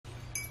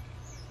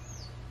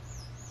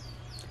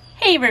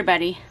Hey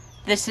everybody,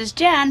 this is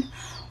Jen.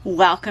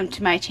 Welcome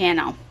to my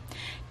channel.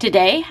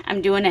 Today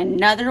I'm doing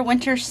another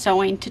winter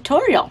sowing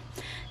tutorial.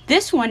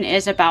 This one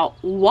is about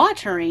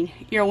watering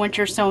your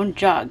winter sown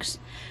jugs.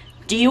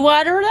 Do you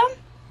water them?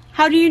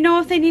 How do you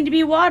know if they need to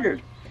be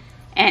watered?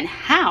 And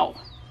how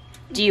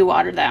do you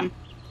water them?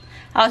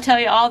 I'll tell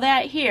you all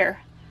that here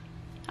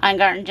on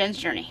Garden Jen's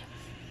Journey.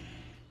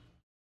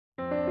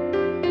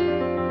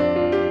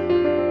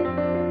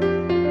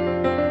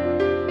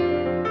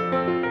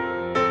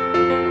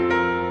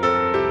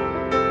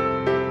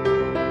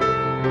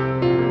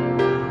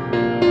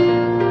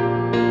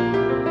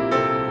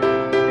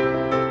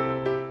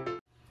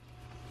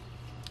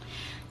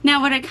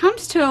 Now when it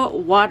comes to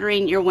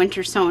watering your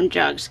winter sown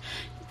jugs,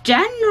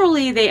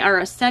 generally they are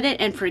a set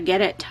it and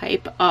forget it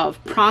type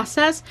of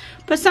process,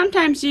 but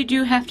sometimes you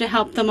do have to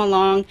help them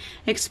along,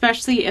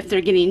 especially if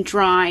they're getting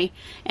dry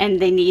and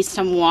they need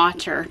some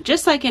water.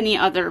 Just like any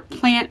other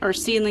plant or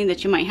seedling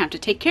that you might have to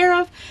take care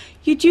of,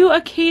 you do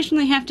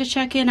occasionally have to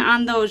check in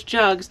on those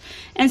jugs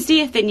and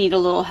see if they need a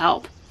little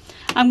help.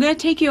 I'm going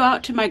to take you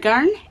out to my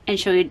garden and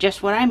show you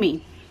just what I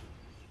mean.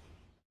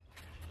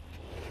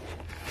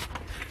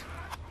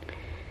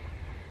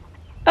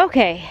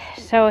 Okay,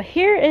 so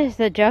here is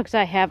the jugs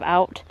I have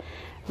out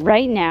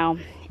right now,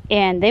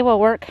 and they will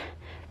work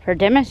for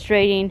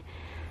demonstrating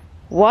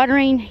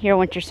watering your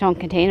winter sown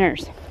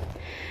containers.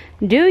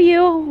 Do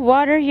you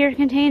water your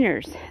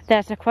containers?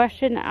 That's a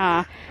question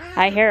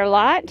I hear a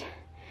lot,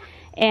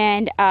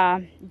 and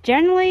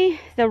generally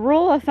the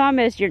rule of thumb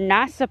is you're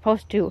not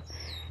supposed to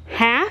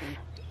have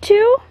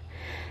to.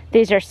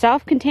 These are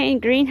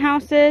self-contained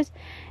greenhouses,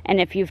 and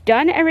if you've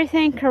done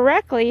everything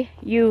correctly,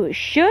 you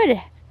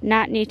should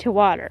not need to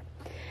water.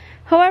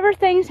 However,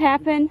 things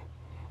happen,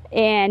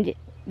 and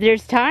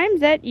there's times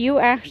that you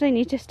actually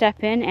need to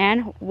step in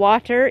and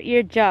water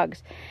your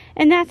jugs,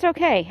 and that's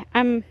okay.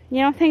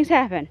 Things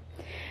happen.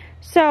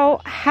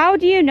 So how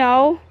do you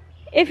know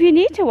if you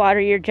need to water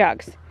your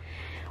jugs?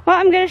 Well,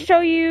 I'm going to show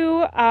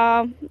you,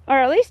 or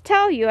at least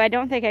tell you. I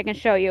don't think I can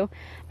show you.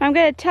 I'm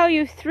going to tell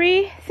you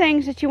 3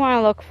 things that you want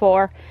to look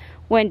for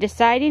when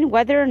deciding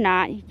whether or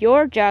not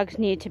your jugs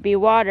need to be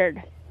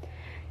watered.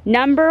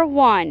 Number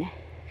 1,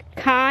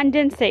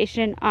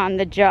 condensation on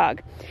the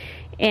jug.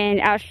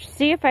 And I'll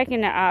see if I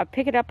can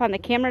pick it up on the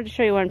camera to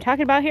show you what I'm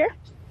talking about here.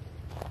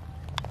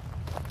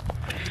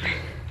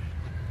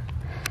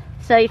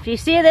 So if you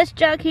see this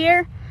jug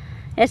here,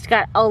 it's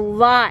got a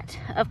lot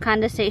of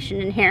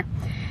condensation in here.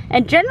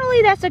 And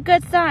generally that's a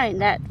good sign.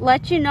 That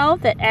lets you know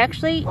that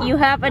actually you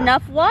have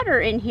enough water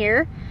in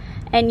here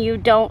and you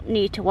don't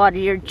need to water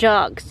your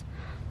jugs.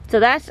 So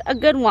that's a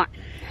good one.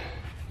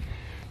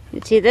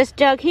 You see this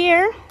jug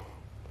here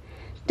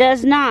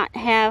does not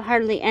have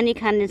hardly any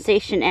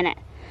condensation in it.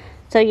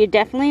 So you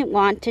definitely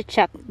want to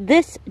check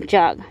this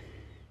jug.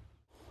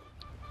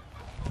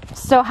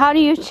 So how do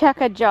you check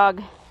a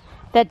jug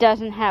that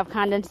doesn't have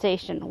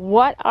condensation?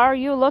 What are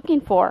you looking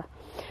for?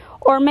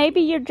 Or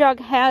maybe your jug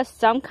has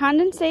some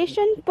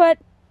condensation, but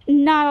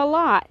not a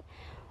lot.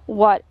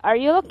 What are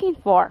you looking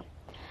for?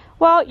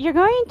 Well, you're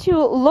going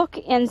to look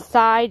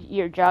inside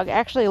your jug.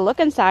 Actually, look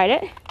inside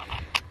it.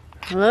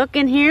 Look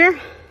in here.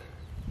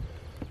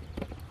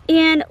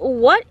 And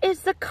what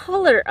is the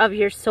color of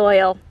your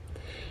soil?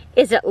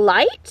 Is it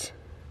light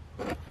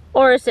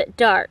or is it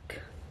dark?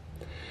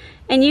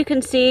 And you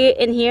can see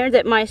in here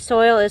that my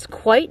soil is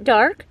quite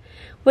dark,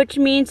 which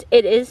means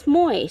it is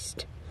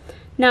moist.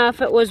 Now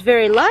if it was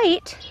very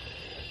light,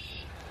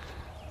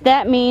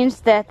 that means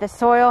that the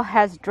soil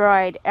has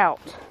dried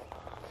out.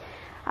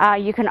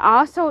 You can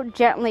also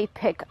gently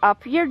pick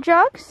up your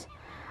jugs.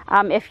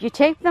 If you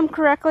take them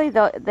correctly,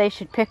 they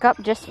should pick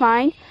up just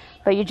fine,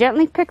 but you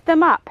gently pick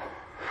them up.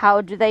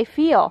 How do they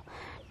feel?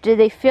 Do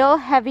they feel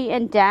heavy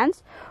and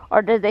dense,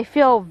 or do they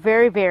feel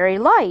very, very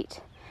light?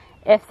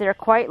 If they're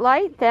quite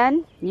light,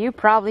 then you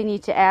probably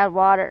need to add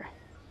water.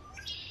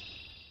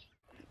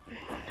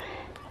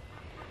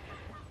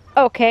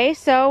 Okay,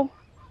 so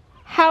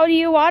how do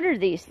you water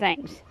these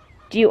things?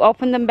 Do you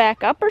open them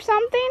back up or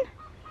something?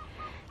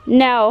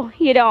 No,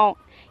 you don't.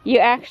 You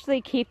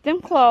actually keep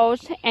them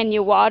closed and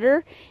you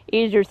water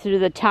either through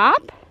the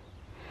top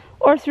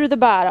or through the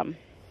bottom.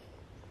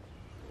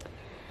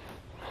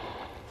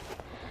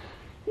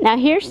 Now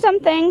here's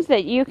some things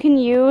that you can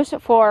use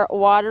for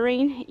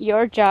watering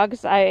your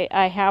jugs.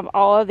 I have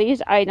all of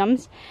these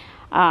items.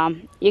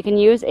 You can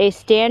use a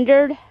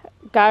standard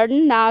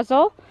garden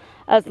nozzle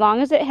as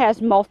long as it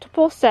has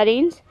multiple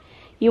settings.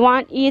 You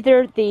want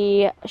either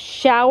the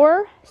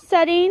shower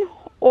setting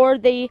or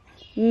the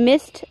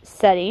mist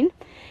setting.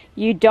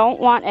 You don't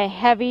want a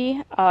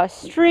heavy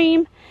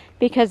stream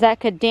because that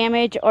could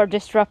damage or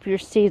disrupt your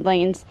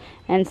seedlings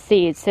and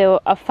seeds.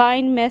 So a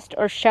fine mist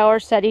or shower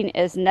setting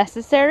is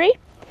necessary.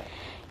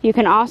 You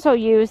can also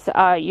use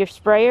your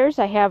sprayers.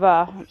 I have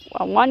a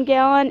 1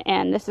 gallon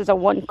and this is a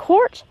 1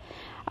 quart.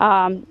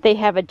 They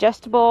have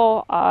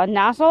adjustable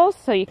nozzles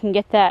so you can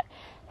get that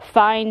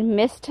fine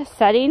mist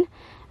setting,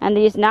 and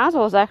these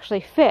nozzles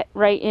actually fit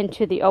right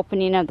into the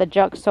opening of the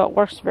jug, so it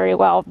works very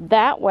well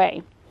that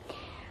way.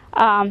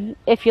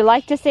 If you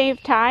like to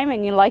save time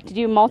and you like to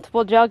do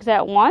multiple jugs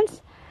at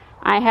once,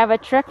 I have a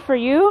trick for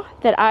you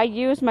that I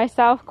use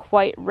myself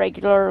quite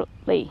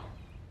regularly.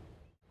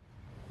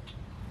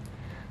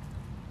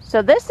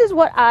 So this is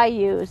what I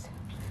use.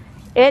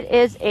 It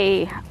is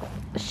a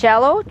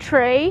shallow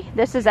tray.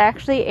 This is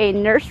actually a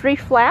nursery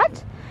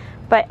flat,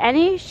 but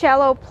any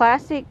shallow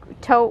plastic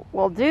tote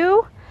will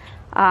do.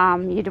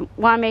 You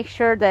want to make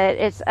sure that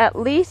it's at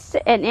least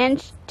 1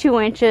 inch, 2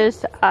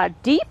 inches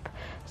deep,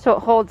 so it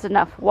holds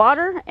enough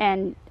water.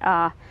 And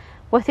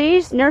with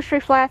these nursery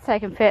flats, I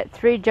can fit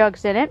 3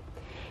 jugs in it.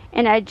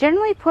 And I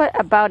generally put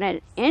about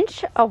 1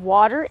 inch of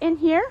water in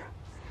here,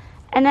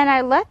 and then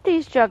I let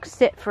these jugs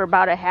sit for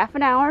about a half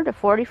an hour to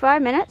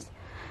 45 minutes,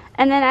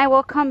 and then I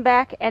will come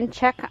back and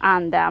check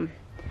on them.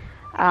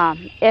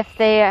 If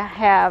they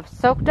have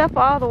soaked up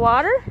all the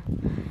water,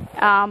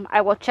 I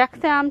will check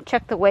them,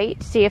 check the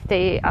weight, see if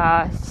they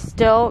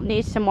still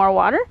need some more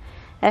water.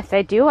 If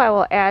they do, I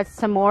will add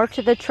some more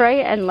to the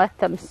tray and let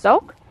them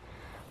soak.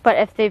 But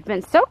if they've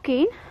been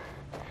soaking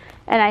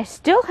and I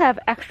still have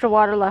extra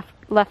water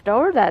left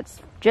over,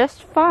 that's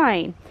just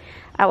fine.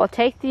 I will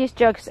take these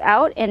jugs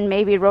out and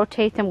maybe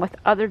rotate them with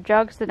other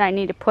jugs that I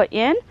need to put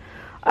in.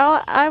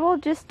 Or I will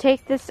just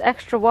take this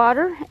extra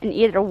water and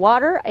either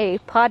water a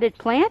potted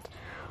plant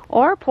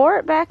or pour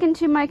it back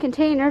into my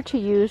container to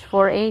use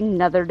for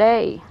another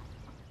day.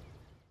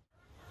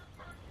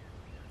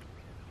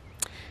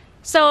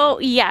 So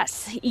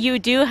yes, you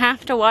do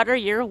have to water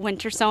your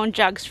winter sown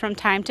jugs from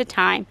time to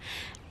time,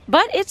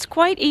 but it's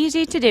quite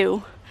easy to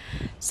do.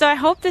 So I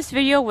hope this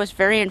video was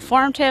very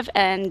informative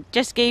and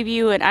just gave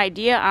you an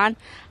idea on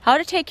how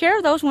to take care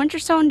of those winter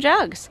sown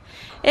jugs.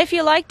 If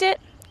you liked it,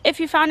 if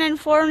you found it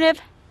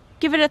informative,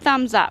 give it a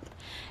thumbs up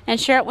and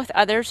share it with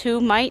others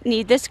who might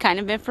need this kind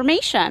of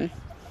information.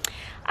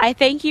 I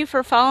thank you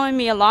for following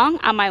me along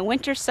on my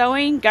winter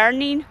sowing,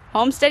 gardening,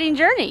 homesteading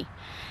journey.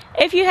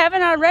 If you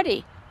haven't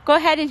already, go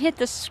ahead and hit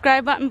the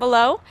subscribe button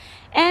below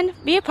and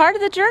be a part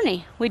of the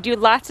journey. We do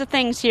lots of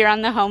things here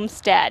on the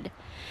homestead.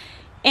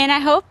 And I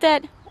hope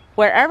that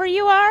wherever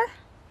you are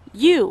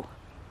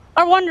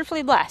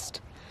wonderfully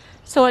blessed.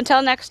 So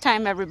until next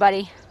time,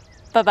 everybody,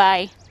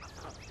 bye-bye.